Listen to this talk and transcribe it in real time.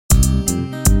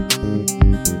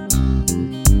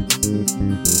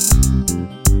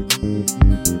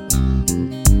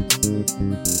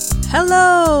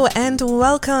and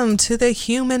welcome to the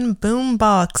Human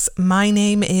Boombox. My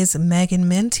name is Megan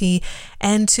Minty,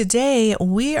 and today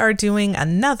we are doing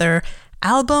another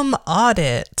album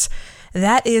audit.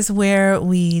 That is where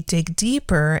we dig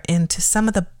deeper into some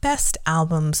of the best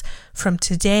albums from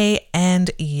today and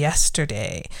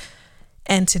yesterday.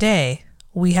 And today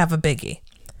we have a biggie.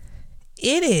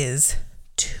 It is,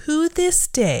 to this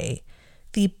day,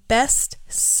 the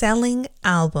best-selling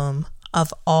album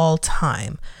of all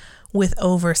time, with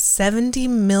over 70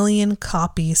 million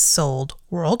copies sold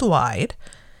worldwide.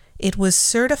 It was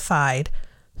certified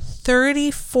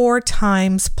 34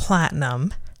 times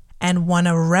platinum and won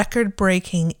a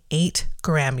record-breaking 8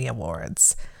 Grammy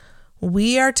Awards.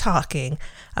 We are talking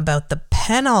about the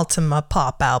penultimate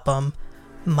pop album,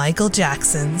 Michael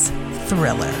Jackson's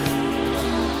Thriller.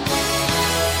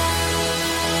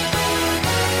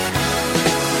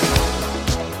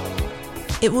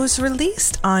 It was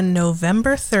released on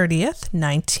November 30th,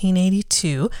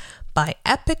 1982 by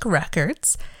Epic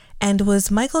Records and was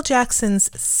Michael Jackson's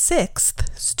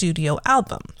 6th studio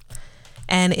album.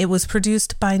 And it was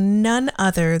produced by none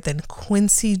other than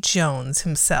Quincy Jones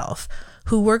himself,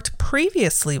 who worked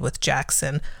previously with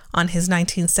Jackson on his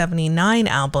 1979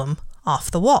 album, Off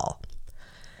the Wall.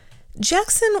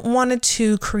 Jackson wanted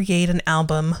to create an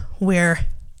album where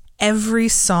every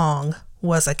song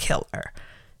was a killer.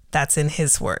 That's in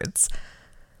his words.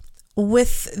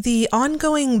 With the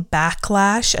ongoing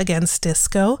backlash against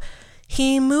disco,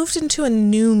 he moved into a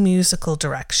new musical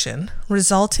direction,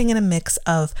 resulting in a mix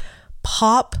of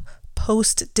pop,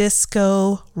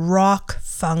 post-disco, rock,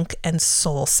 funk, and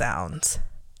soul sounds.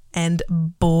 And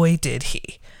boy did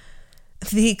he.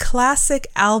 The classic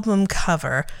album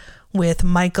cover with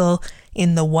Michael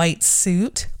in the white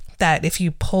suit, that if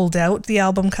you pulled out the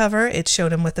album cover, it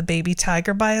showed him with a baby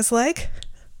tiger by his leg.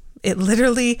 It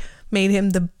literally made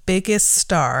him the biggest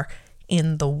star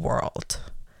in the world.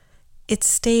 It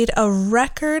stayed a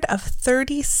record of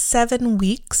 37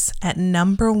 weeks at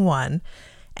number 1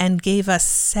 and gave us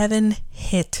 7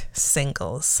 hit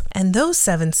singles. And those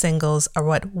 7 singles are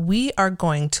what we are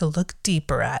going to look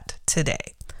deeper at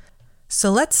today.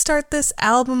 So let's start this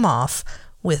album off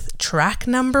with track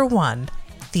number 1,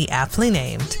 the aptly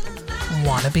named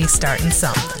Wanna Be Startin'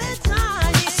 Something.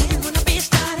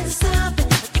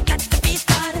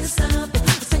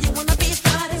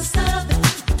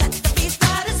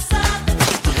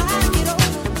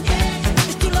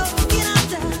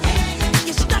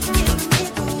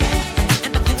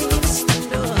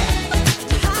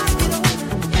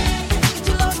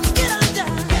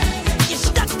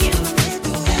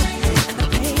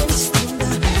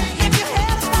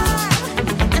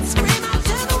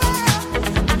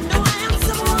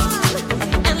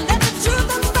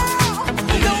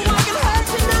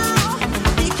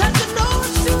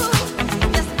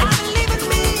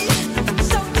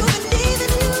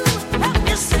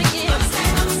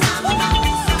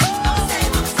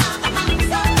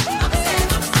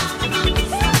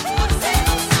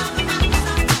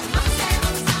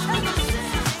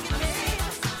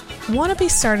 Wanna Be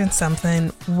Startin'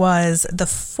 Something was the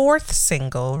 4th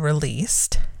single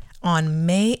released on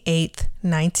May 8th,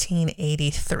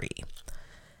 1983.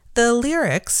 The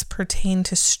lyrics pertain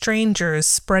to strangers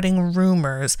spreading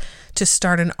rumors to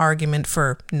start an argument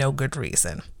for no good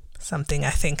reason, something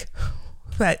I think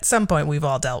at some point we've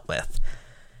all dealt with.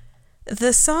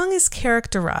 The song is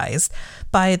characterized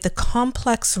by the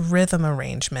complex rhythm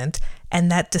arrangement and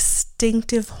that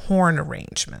distinctive horn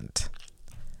arrangement.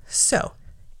 So,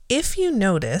 if you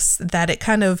notice that it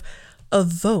kind of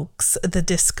evokes the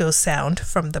disco sound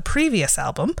from the previous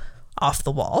album, Off the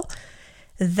Wall,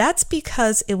 that's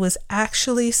because it was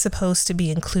actually supposed to be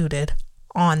included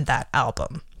on that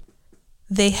album.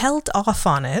 They held off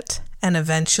on it and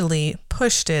eventually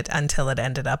pushed it until it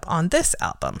ended up on this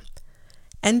album.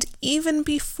 And even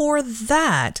before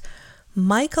that,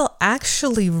 Michael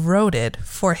actually wrote it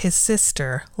for his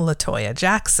sister, LaToya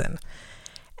Jackson.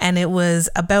 And it was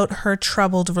about her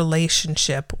troubled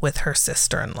relationship with her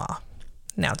sister-in-law.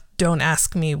 Now, don't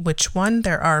ask me which one.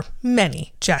 There are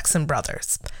many Jackson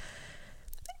brothers.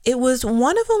 It was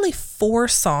one of only 4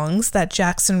 songs that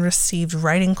Jackson received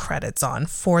writing credits on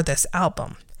for this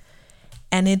album.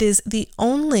 And it is the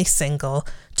only single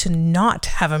to not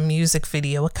have a music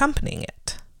video accompanying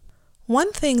it.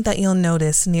 One thing that you'll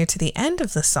notice near to the end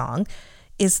of the song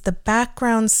is the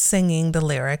background singing the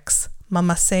lyrics,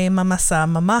 Mama say, mama sa,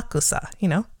 mama kusa. You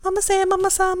know, mama say,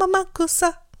 mama sa, mama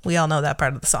kusa. We all know that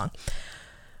part of the song.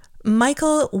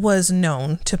 Michael was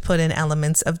known to put in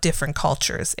elements of different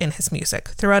cultures in his music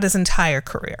throughout his entire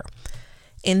career.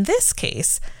 In this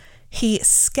case, he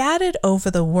scattered over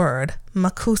the word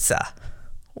makusa,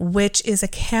 which is a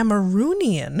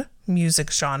Cameroonian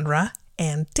music genre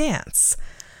and dance.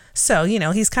 So,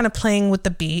 he's kind of playing with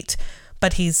the beat,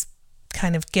 but he's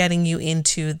kind of getting you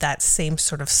into that same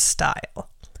sort of style.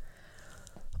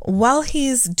 While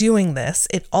he's doing this,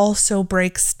 it also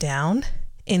breaks down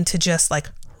into just like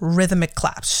rhythmic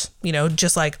claps,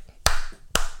 just like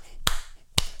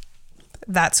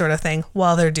that sort of thing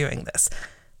while they're doing this.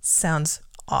 Sounds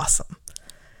awesome.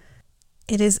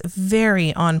 It is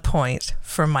very on point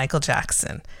for Michael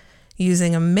Jackson,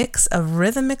 using a mix of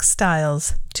rhythmic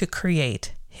styles to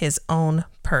create his own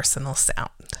personal sound.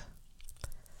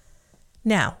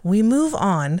 Now, we move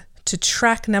on to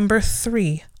track number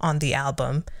 3 on the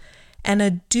album, and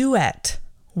a duet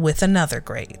with another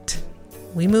great.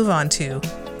 We move on to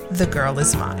The Girl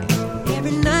Is Mine.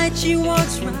 Every night she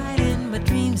walks right in my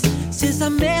dreams since I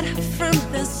met her from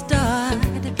the start.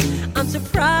 I'm so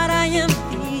proud I am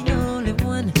the only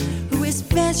one who is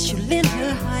special in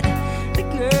her heart. The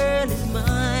girl is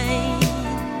mine.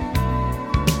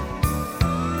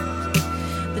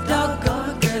 The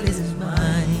doggone girl is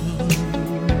mine.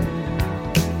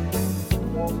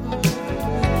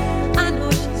 I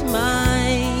know she's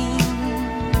mine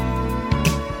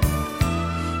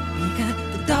because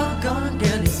the doggone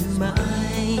girl is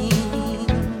mine.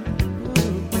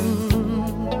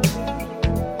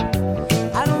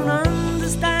 I don't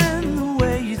understand the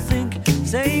way you think,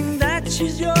 saying that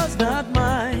she's yours, not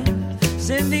mine.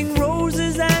 Sending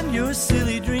roses and your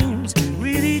silly dreams,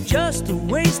 really just a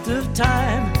waste of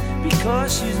time,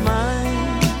 because she's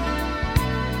mine.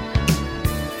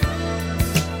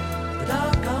 The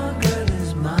doggone girl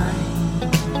is mine.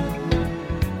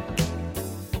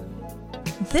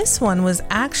 This one was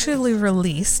actually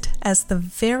released as the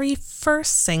very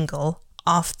first single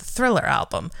off the Thriller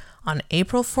album on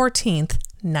April 14th,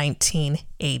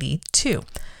 1982.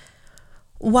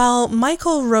 While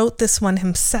Michael wrote this one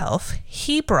himself,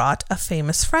 he brought a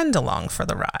famous friend along for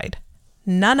the ride,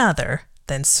 none other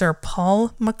than Sir Paul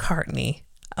McCartney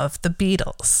of the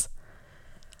Beatles.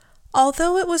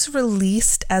 Although it was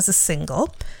released as a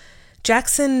single,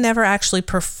 Jackson never actually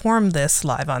performed this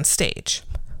live on stage.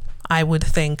 I would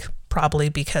think probably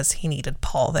because he needed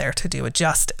Paul there to do it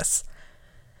justice.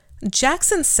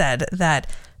 Jackson said that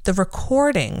the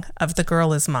recording of The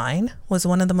Girl Is Mine was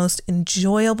one of the most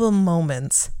enjoyable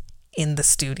moments in the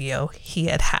studio he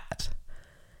had had.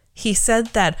 He said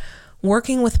that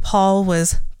working with Paul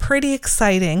was pretty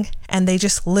exciting and they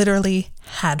just literally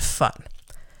had fun.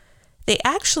 They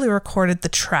actually recorded the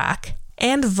track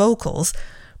and vocals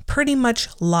pretty much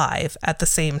live at the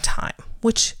same time,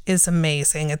 which is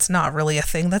amazing. It's not really a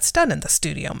thing that's done in the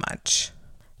studio much.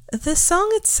 The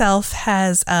song itself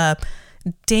has a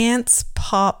dance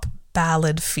pop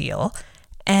ballad feel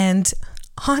and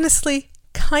honestly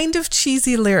kind of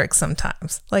cheesy lyrics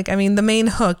sometimes. The main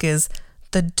hook is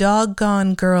 "The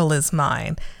doggone girl is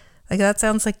mine." That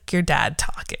sounds like your dad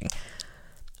talking.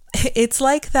 It's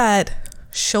like that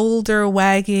shoulder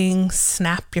wagging,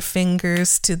 snap your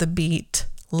fingers to the beat,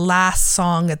 last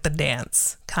song at the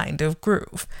dance kind of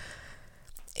groove.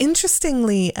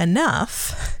 Interestingly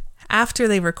enough, after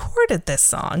they recorded this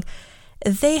song,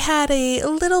 they had a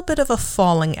little bit of a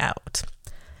falling out.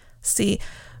 See,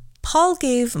 Paul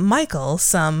gave Michael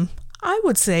some, I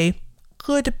would say,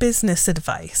 good business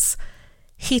advice.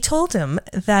 He told him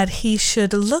that he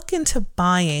should look into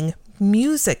buying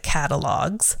music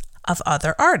catalogs of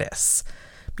other artists.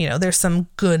 There's some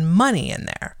good money in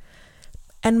there.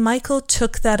 And Michael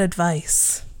took that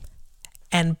advice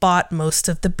and bought most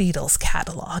of the Beatles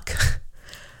catalog.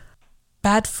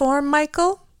 Bad form,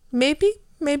 Michael? Maybe,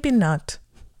 maybe not.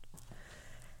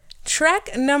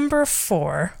 Track number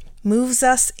 4 moves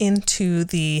us into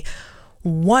the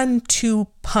 1-2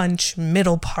 punch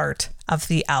middle part of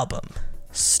the album,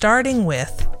 starting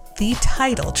with the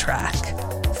title track,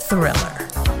 Thriller.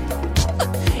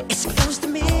 It's close to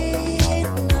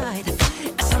midnight.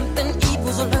 Something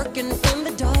evil's lurking in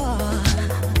the dark.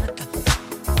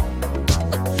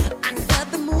 Under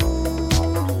the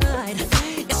moonlight,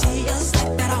 it feels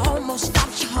like that almost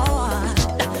stops your heart.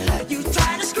 You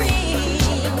try to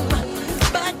scream,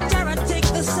 but terror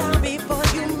takes the sound before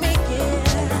you make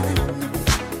it.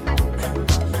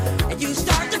 And you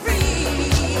start to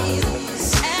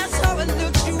freeze as horror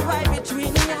looks you right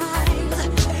between the eyes.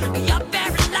 You're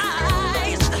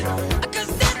paralyzed,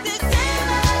 'cause this is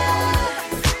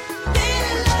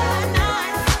daylight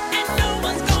night, and no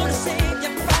one's gonna save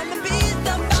you from the beast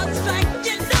about to strike.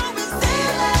 You know it's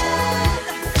daylight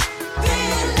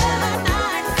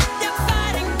night. You're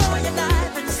fighting for your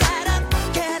life inside a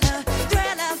killer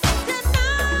thriller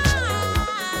tonight.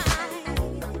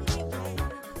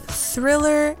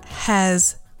 Thriller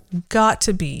has got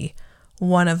to be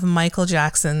one of Michael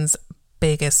Jackson's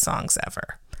biggest songs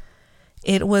ever.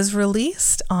 It was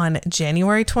released on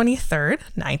January 23rd,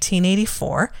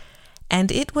 1984,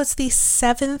 and it was the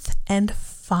 7th and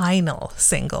final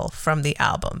single from the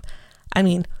album. I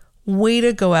mean, way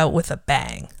to go out with a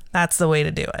bang. That's the way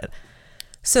to do it.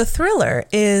 So Thriller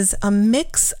is a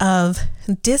mix of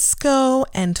disco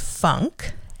and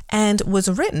funk and was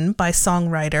written by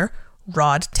songwriter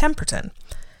Rod Temperton.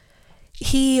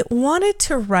 He wanted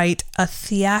to write a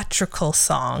theatrical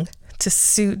song to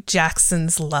suit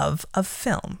Jackson's love of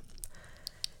film.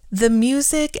 The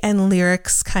music and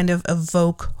lyrics kind of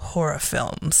evoke horror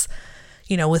films,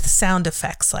 with sound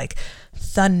effects like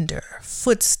thunder,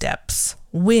 footsteps,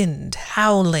 wind,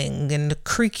 howling, and a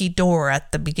creaky door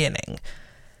at the beginning.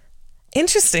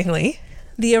 Interestingly,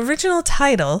 the original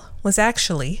title was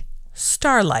actually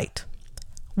Starlight,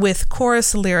 with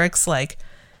chorus lyrics like,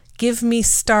 "Give me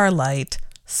starlight,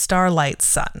 starlight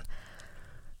sun."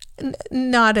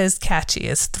 Not as catchy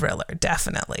as Thriller,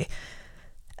 definitely.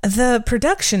 The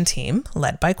production team,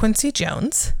 led by Quincy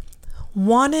Jones,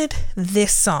 wanted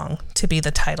this song to be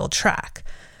the title track,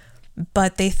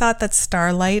 but they thought that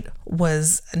Starlight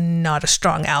was not a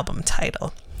strong album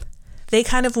title. They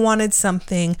kind of wanted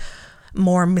something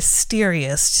more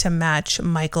mysterious to match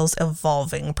Michael's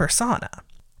evolving persona.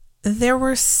 There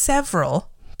were several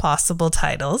possible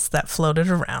titles that floated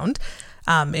around,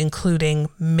 including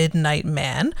Midnight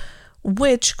Man,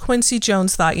 which Quincy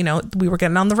Jones thought, we were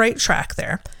getting on the right track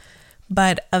there.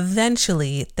 But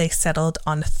eventually they settled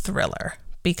on Thriller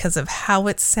because of how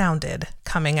it sounded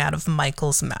coming out of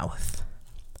Michael's mouth.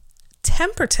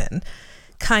 Temperton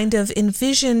kind of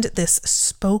envisioned this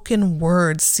spoken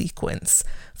word sequence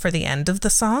for the end of the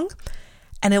song,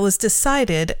 and it was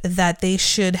decided that they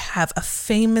should have a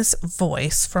famous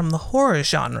voice from the horror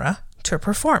genre to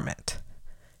perform it.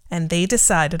 And they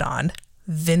decided on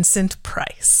Vincent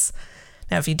Price.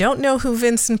 Now, if you don't know who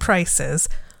Vincent Price is,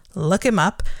 look him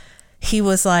up. He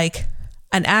was like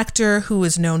an actor who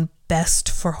was known best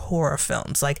for horror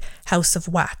films like House of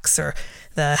Wax or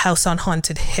The House on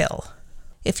Haunted Hill.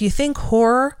 If you think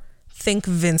horror, think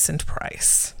Vincent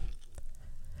Price.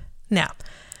 Now,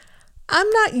 I'm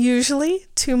not usually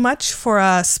too much for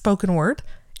a spoken word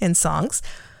in songs,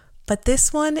 but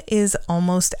this one is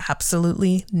almost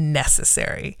absolutely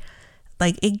necessary.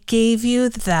 Like, it gave you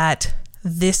that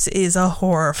this is a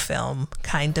horror film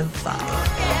kind of vibe.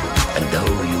 And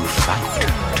though you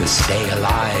fight to stay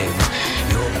alive,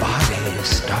 your body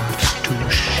starts to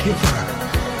shiver,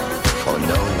 for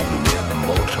no mere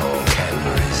mortal can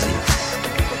resist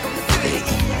the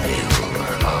evil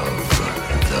of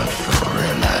the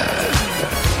thriller.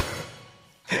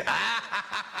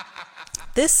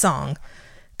 This song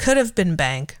could have been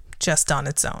Bank just on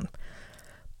its own,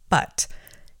 but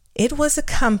it was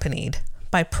accompanied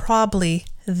by probably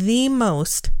the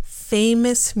most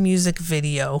famous music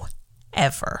video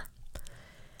ever.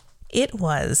 It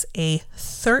was a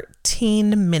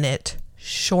 13-minute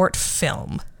short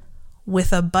film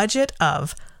with a budget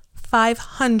of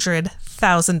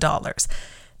 $500,000.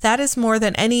 That is more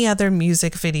than any other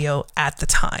music video at the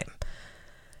time.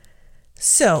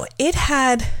 So it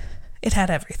had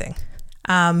everything.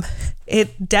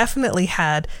 It definitely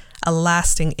had a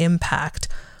lasting impact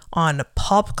on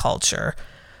pop culture,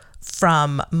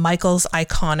 from Michael's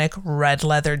iconic red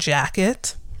leather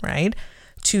jacket, right,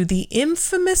 to the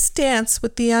infamous dance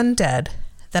with the undead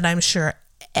that I'm sure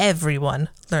everyone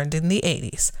learned in the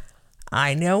 80s.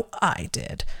 I know I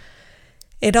did.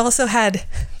 It also had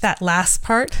that last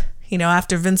part,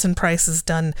 after Vincent Price is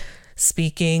done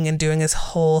speaking and doing his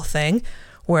whole thing,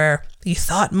 where you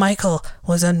thought Michael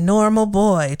was a normal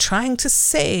boy trying to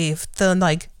save the,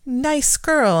 nice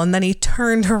girl, and then he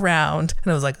turned around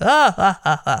and it was like,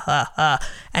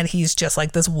 and he's just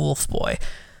like this wolf boy,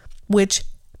 which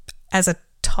as a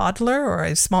toddler or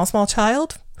a small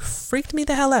child freaked me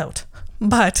the hell out,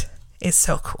 but it's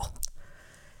so cool.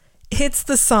 It's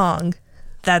the song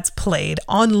that's played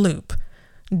on loop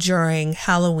during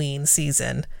Halloween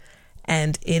season,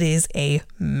 and it is a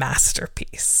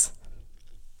masterpiece.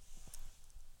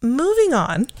 Moving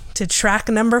on to track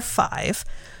number 5,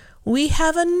 we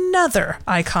have another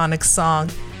iconic song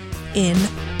in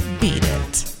Beat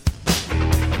It.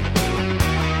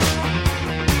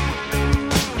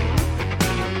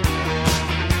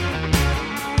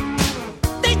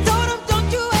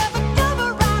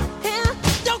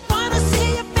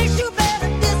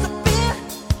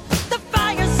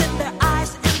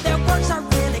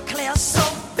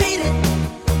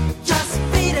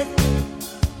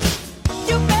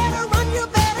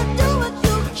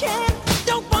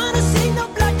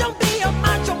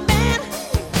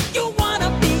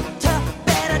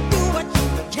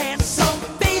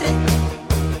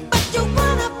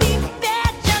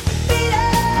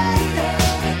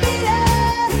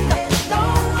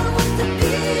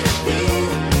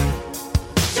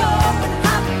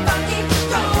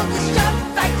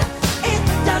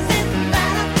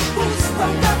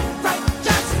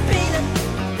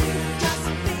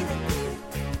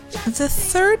 The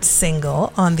third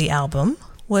single on the album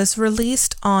was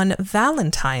released on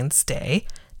Valentine's Day,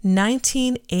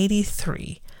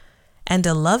 1983, and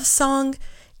a love song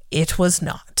it was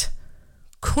not.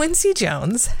 Quincy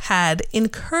Jones had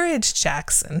encouraged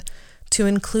Jackson to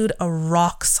include a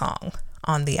rock song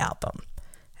on the album,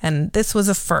 and this was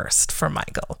a first for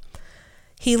Michael.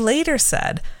 He later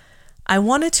said, "I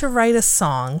wanted to write a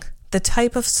song, the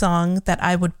type of song that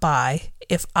I would buy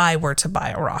if I were to buy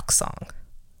a rock song."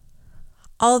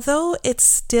 Although it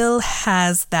still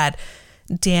has that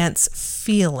dance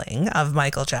feeling of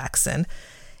Michael Jackson,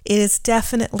 it is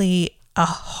definitely a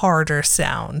harder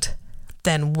sound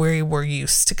than we were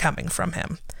used to coming from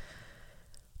him.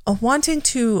 Wanting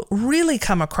to really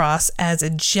come across as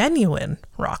a genuine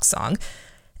rock song,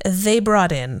 they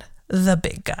brought in the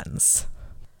big guns.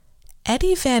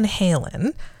 Eddie Van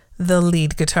Halen, the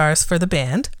lead guitarist for the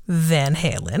band, Van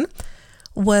Halen,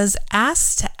 was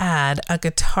asked to add a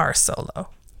guitar solo.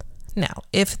 Now,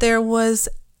 if there was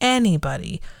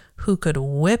anybody who could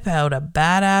whip out a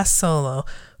badass solo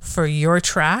for your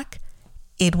track,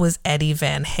 it was Eddie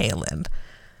Van Halen.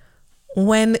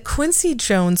 When Quincy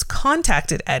Jones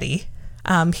contacted Eddie,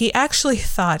 he actually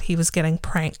thought he was getting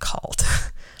prank called.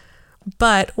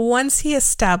 But once he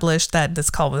established that this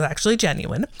call was actually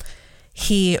genuine,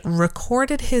 he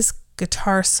recorded his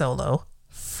guitar solo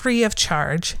free of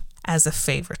charge as a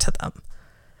favor to them.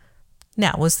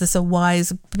 Now, was this a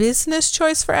wise business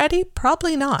choice for Eddie?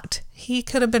 Probably not. He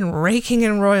could have been raking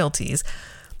in royalties.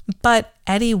 But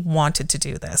Eddie wanted to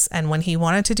do this, and when he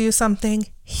wanted to do something,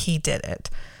 he did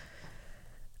it.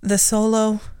 The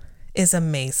solo is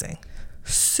amazing.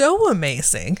 So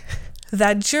amazing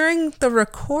that during the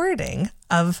recording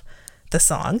of the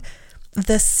song,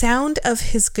 the sound of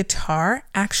his guitar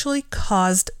actually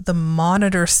caused the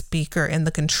monitor speaker in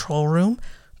the control room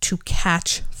to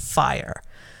catch fire,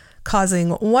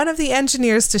 causing one of the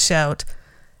engineers to shout,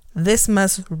 "This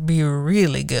must be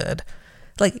really good."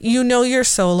 Like, you know your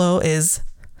solo is,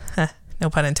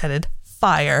 no pun intended,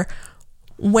 fire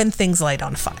when things light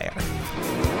on fire.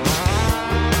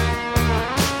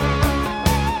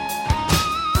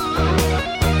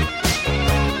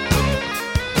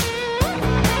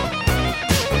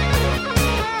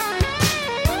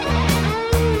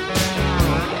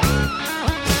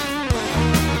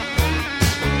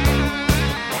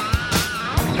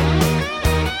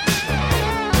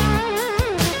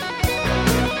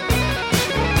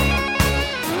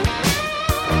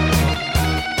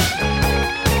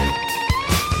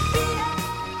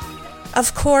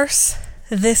 Of course,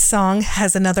 this song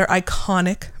has another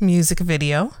iconic music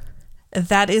video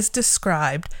that is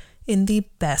described in the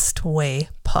best way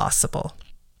possible.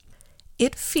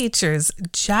 It features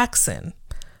Jackson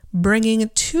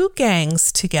bringing two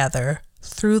gangs together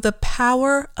through the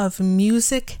power of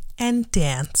music and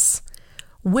dance,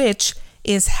 which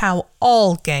is how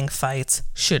all gang fights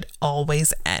should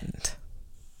always end.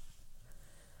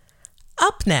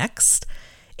 Up next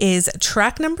is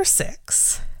track number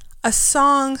 6, a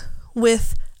song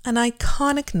with an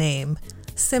iconic name,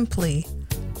 simply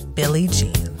Billie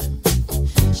Jean.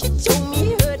 She told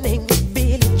me her name was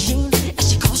Billie Jean, and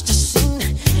she caused a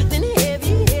scene. Then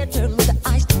heavy hair turned with the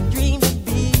eyes to dream of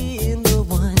being the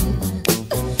one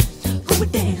who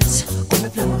would dance on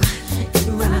the floor and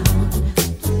around.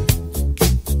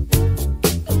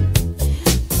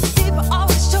 People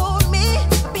always told me,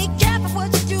 be careful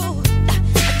what you do.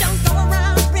 Don't go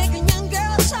around breaking young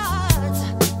girls' hearts.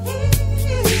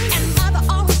 And mother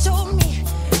always told me,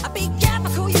 be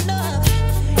careful who you love.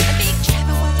 And be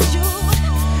careful what you do.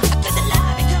 Cause the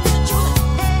lie becomes the truth.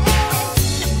 Hey,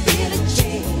 Billie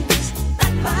Jean's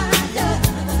not my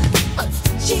love.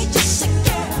 She's just a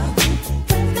girl who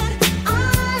claims that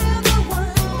I'm the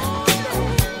one.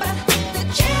 But the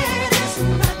kid is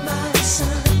not my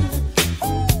son.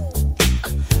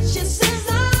 She says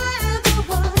I'm the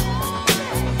one.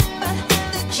 But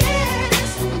the kid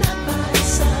is not my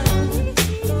son.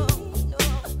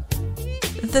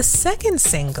 The second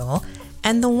single,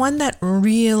 and the one that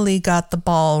really got the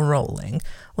ball rolling,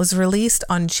 was released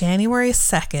on January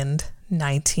 2nd,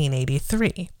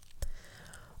 1983.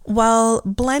 While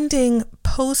blending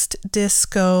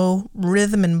post-disco,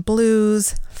 rhythm and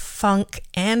blues, funk,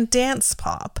 and dance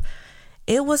pop,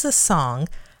 it was a song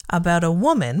about a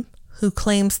woman who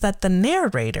claims that the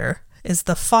narrator is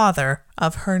the father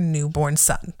of her newborn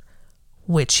son,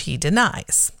 which he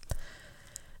denies.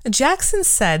 Jackson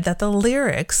said that the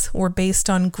lyrics were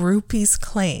based on groupies'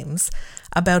 claims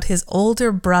about his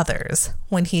older brothers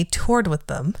when he toured with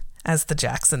them as the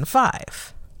Jackson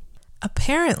 5.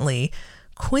 Apparently,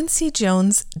 Quincy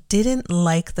Jones didn't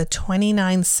like the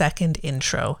 29-second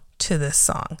intro to this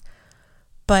song,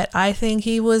 but I think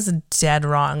he was dead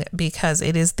wrong because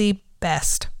it is the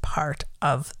best part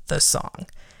of the song.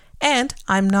 And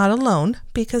I'm not alone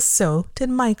because so did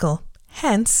Michael.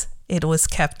 Hence, it was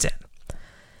kept in.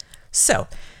 So,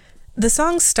 the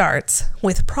song starts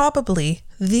with probably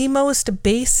the most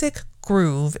basic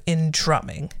groove in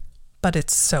drumming, but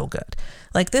it's so good.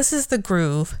 Like, this is the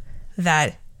groove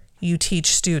that you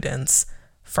teach students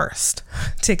first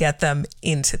to get them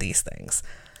into these things.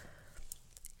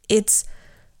 It's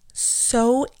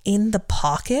so in the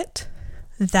pocket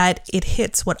that it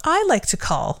hits what I like to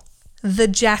call the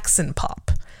Jackson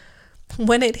pop.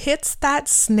 When it hits that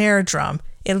snare drum,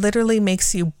 it literally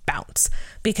makes you bounce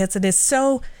because it is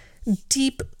so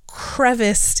deep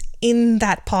creviced in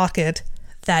that pocket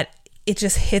that it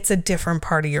just hits a different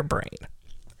part of your brain.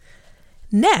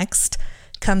 Next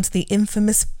comes the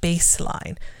infamous bass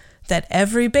line that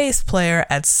every bass player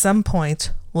at some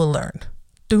point will learn.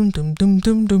 Doom, doom, doom,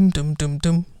 doom, doom, doom, doom,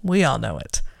 doom. We all know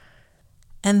it.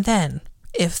 And then,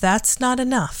 if that's not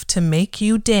enough to make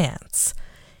you dance,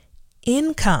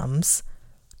 in comes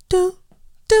do,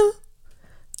 do,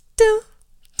 do,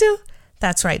 do.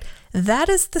 That's right. That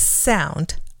is the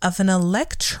sound of an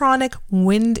electronic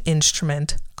wind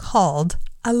instrument called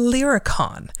a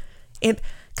lyricon. It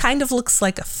kind of looks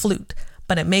like a flute,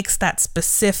 but it makes that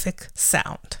specific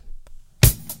sound.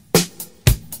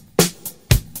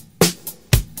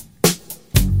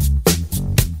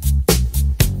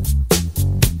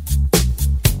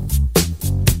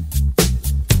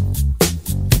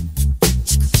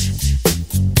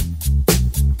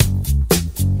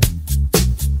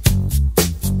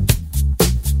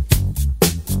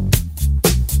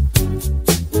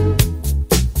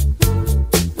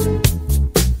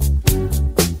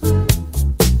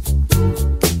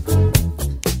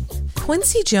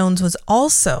 Quincy Jones was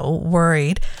also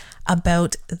worried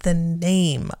about the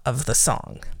name of the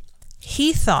song.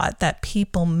 He thought that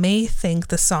people may think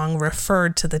the song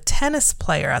referred to the tennis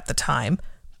player at the time,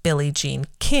 Billie Jean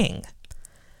King.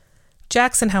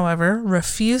 Jackson, however,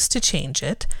 refused to change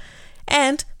it,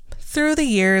 and through the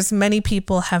years, many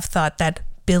people have thought that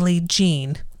Billie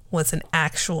Jean was an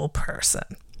actual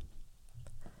person.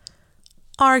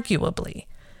 Arguably,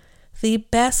 the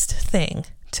best thing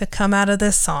to come out of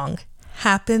this song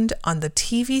happened on the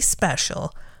TV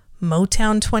special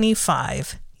Motown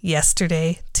 25,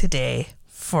 Yesterday, Today,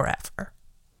 Forever.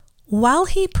 While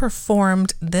he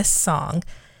performed this song,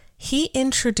 he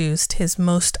introduced his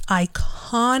most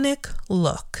iconic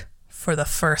look for the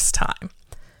first time.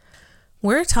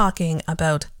 We're talking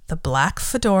about the black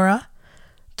fedora,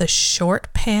 the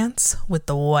short pants with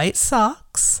the white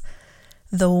socks,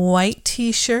 the white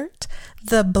t-shirt,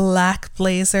 the black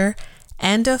blazer,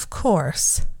 and of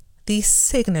course, the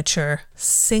signature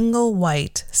single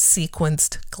white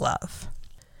sequenced glove.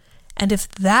 And if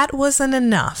that wasn't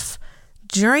enough,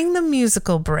 during the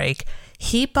musical break,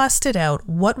 he busted out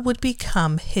what would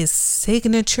become his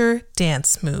signature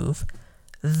dance move,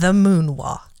 the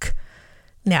moonwalk.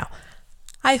 Now,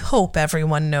 I hope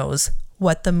everyone knows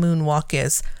what the moonwalk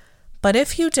is, but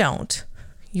if you don't,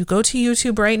 you go to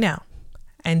YouTube right now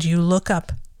and you look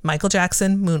up Michael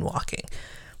Jackson moonwalking.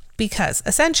 Because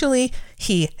essentially,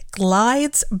 he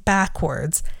glides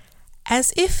backwards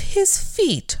as if his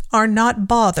feet are not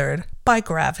bothered by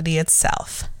gravity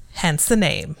itself, hence the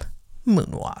name,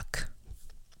 moonwalk.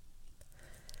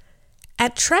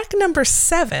 At track number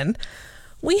 7,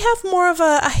 we have more of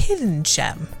a hidden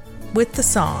gem with the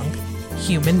song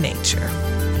Human Nature.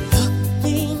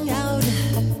 Looking out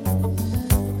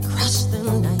across the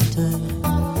night,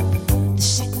 the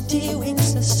city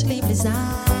winks a sleepless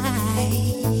eye.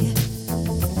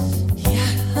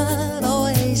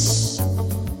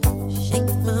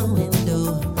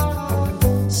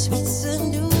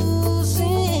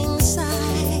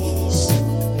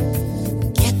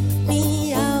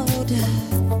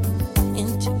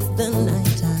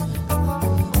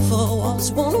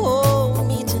 Won't hold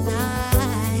me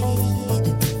tonight.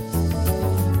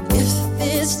 If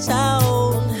this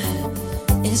town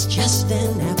is just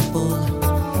an apple,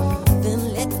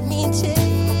 then let me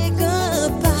take a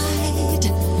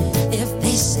bite. If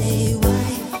they say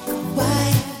why,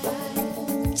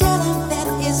 tell them that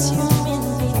is human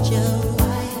nature.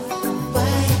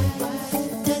 Why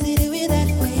does he do it that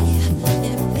way?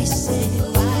 If they say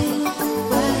why,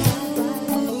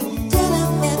 tell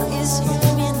them that is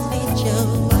human nature.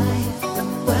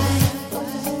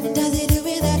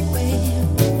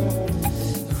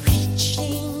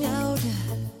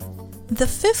 The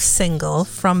 5th single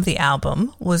from the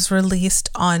album was released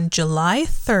on July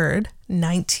 3rd,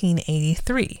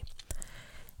 1983.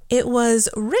 It was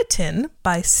written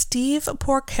by Steve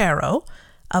Porcaro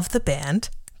of the band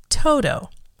Toto.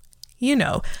 You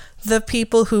know, the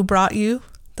people who brought you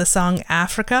the song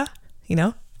Africa. You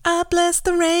know, I bless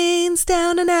the rains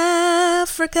down in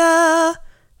Africa.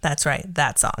 That's right,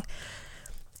 that song.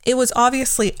 It was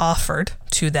obviously offered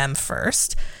to them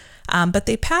first, but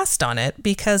they passed on it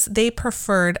because they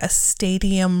preferred a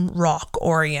stadium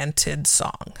rock-oriented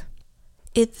song.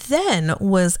 It then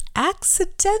was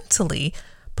accidentally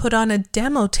put on a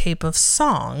demo tape of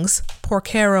songs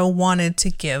Porcaro wanted to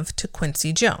give to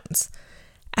Quincy Jones.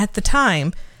 At the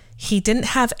time, he didn't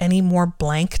have any more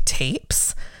blank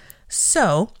tapes,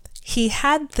 so he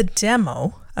had the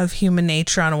demo of Human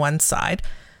Nature on one side.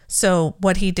 So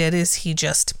what he did is he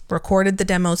just recorded the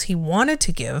demos he wanted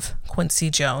to give Quincy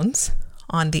Jones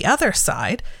on the other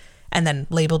side and then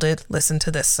labeled it "Listen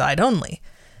to this side only."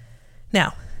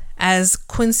 Now, as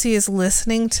Quincy is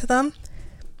listening to them,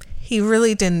 he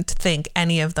really didn't think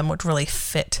any of them would really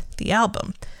fit the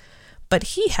album. But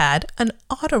he had an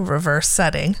auto reverse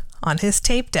setting on his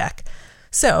tape deck.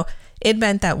 So it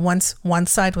meant that once one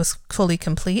side was fully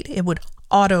complete, it would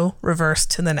auto reverse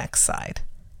to the next side.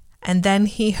 And then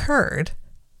he heard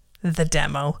the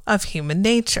demo of Human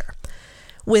Nature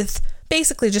with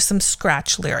basically just some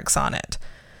scratch lyrics on it.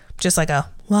 Just like a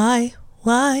why,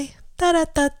 da da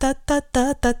da da da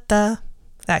da da da,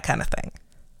 that kind of thing.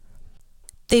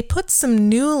 They put some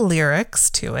new lyrics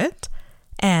to it,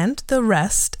 and the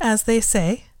rest, as they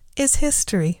say, is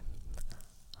history.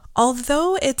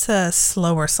 Although it's a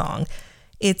slower song,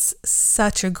 it's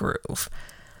such a groove.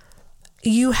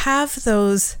 You have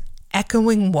those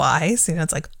echoing whys,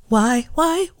 it's like why.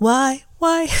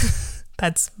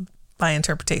 That's my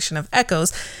interpretation of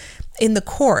echoes in the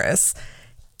chorus.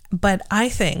 But I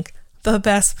think the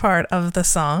best part of the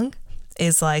song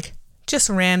is like just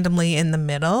randomly in the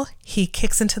middle, he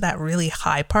kicks into that really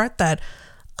high part, that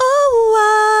oh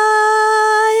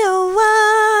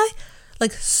why,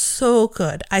 like so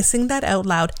good. I sing that out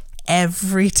loud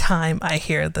every time I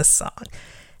hear this song,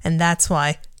 and that's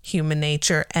why Human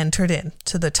Nature entered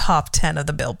into the top 10 of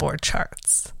the Billboard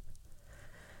charts.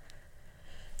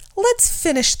 Let's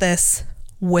finish this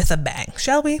with a bang,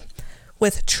 shall we?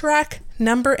 With track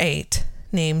number 8,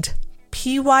 named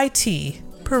PYT,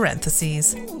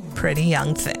 parentheses, Pretty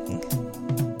Young Thing.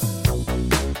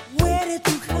 Where did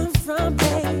you come from,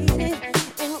 baby?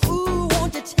 And ooh,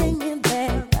 won't you take me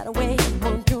there right away?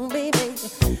 Won't you, baby?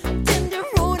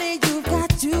 Tenderoni, you got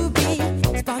to be.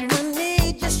 Spark my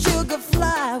need, just sugar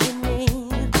fly with me.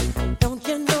 Don't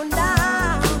you know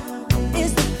now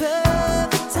is the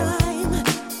perfect time?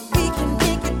 We can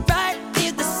make it right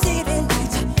near the city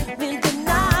lights. When the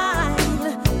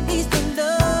night is the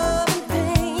love and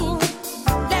pain.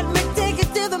 Let me take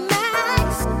it to the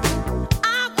max.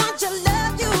 I want to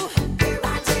love you,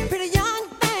 pretty young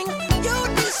thing. You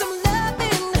need some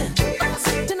loving,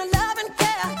 to the love and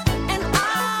care, and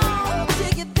I'll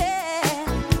take it there,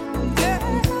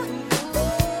 girl.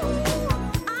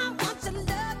 I want to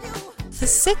love you. The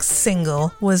sixth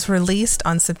single was released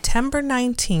on September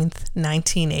 19th,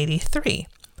 1983.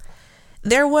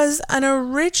 There was an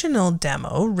original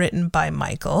demo written by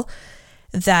Michael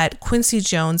that Quincy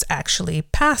Jones actually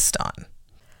passed on.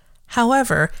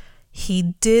 However,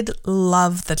 he did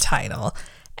love the title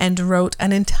and wrote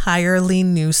an entirely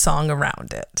new song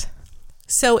around it.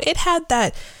 So it had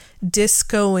that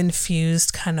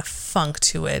disco-infused kind of funk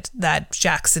to it that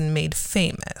Jackson made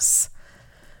famous.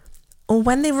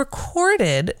 When they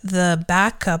recorded the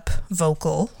backup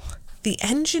vocal, the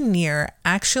engineer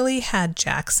actually had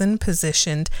Jackson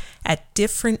positioned at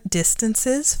different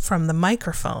distances from the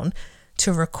microphone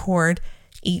to record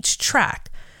each track.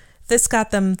 This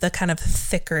got them the kind of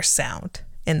thicker sound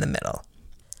in the middle.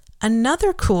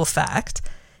 Another cool fact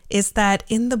is that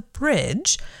in the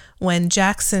bridge, when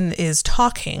Jackson is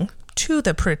talking to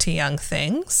the Pretty Young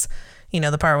Things,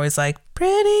 the part where he's like,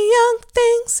 pretty young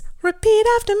things, repeat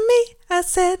after me. I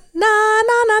said, na,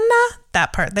 na, na, na.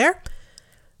 That part there.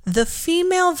 The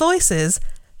female voices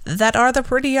that are the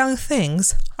Pretty Young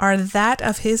Things are that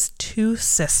of his two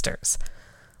sisters,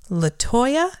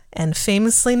 LaToya and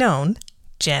famously known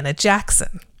Janet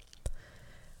Jackson.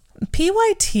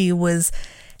 PYT was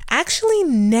actually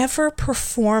never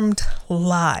performed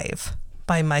live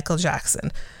by Michael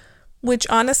Jackson, which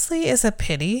honestly is a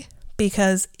pity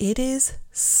because it is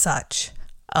such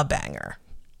a banger.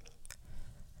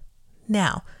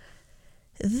 Now,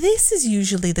 this is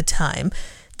usually the time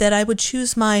that I would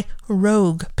choose my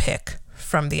rogue pick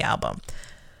from the album.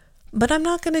 But I'm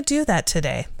not going to do that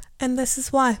today, and this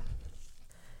is why.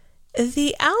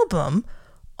 The album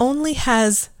only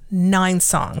has 9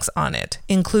 songs on it,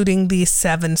 including the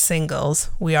 7 singles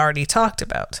we already talked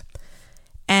about.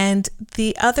 And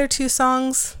the other 2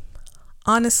 songs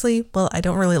honestly, well, I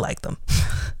don't really like them.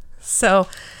 So,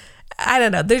 I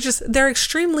don't know. They're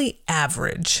extremely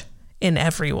average in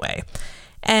every way.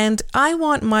 And I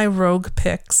want my rogue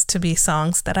picks to be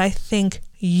songs that I think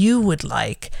you would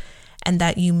like and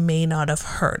that you may not have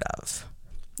heard of.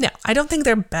 Now, I don't think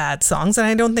they're bad songs, and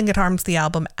I don't think it harms the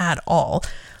album at all,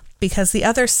 because the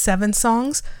other 7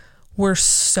 songs were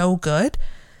so good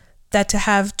that to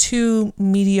have 2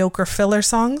 mediocre filler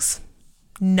songs,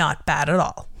 not bad at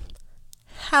all.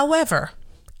 However,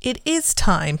 it is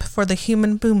time for the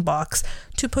Human Boombox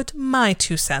to put my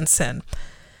 2 cents in.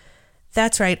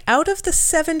 That's right, out of the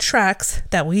 7 tracks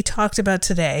that we talked about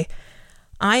today,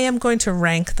 I am going to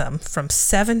rank them from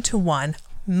 7 to 1,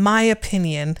 my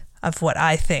opinion of what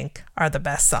I think are the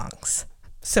best songs.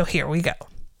 So here we go.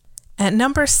 At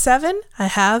number 7, I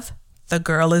have The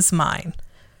Girl Is Mine.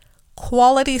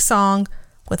 Quality song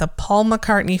with a Paul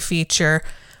McCartney feature,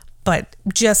 but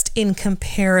just in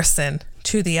comparison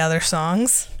to the other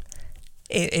songs,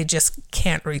 it just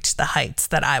can't reach the heights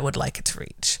that I would like it to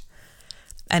reach.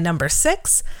 At number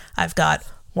 6, I've got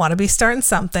Wanna Be Startin'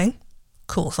 Something,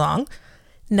 cool song.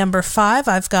 Number 5,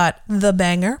 I've got The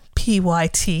Banger,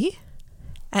 PYT.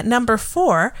 At number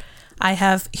 4, I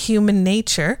have Human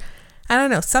Nature. I don't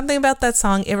know, something about that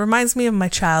song, it reminds me of my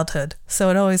childhood, so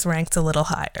it always ranks a little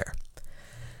higher.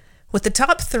 With the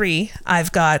top 3,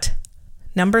 I've got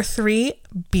number 3,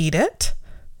 Beat It,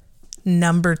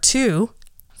 number 2,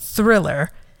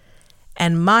 Thriller,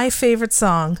 and my favorite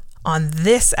song on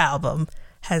this album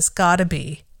has got to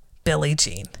be Billie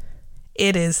Jean.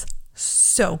 It is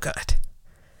so good.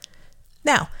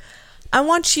 Now, I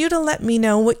want you to let me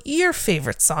know what your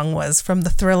favorite song was from the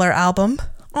Thriller album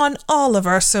on all of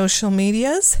our social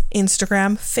medias,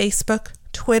 Instagram, Facebook,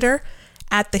 Twitter,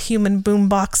 at the Human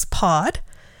Boombox Pod.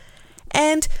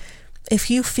 And if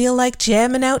you feel like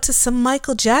jamming out to some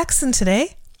Michael Jackson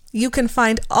today, you can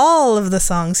find all of the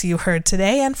songs you heard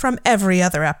today and from every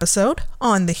other episode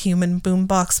on the Human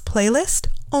Boombox playlist,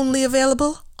 only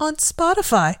available on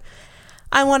Spotify.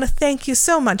 I want to thank you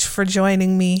so much for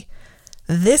joining me.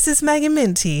 This is Megan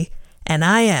Minty, and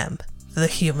I am the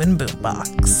Human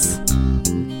Boombox.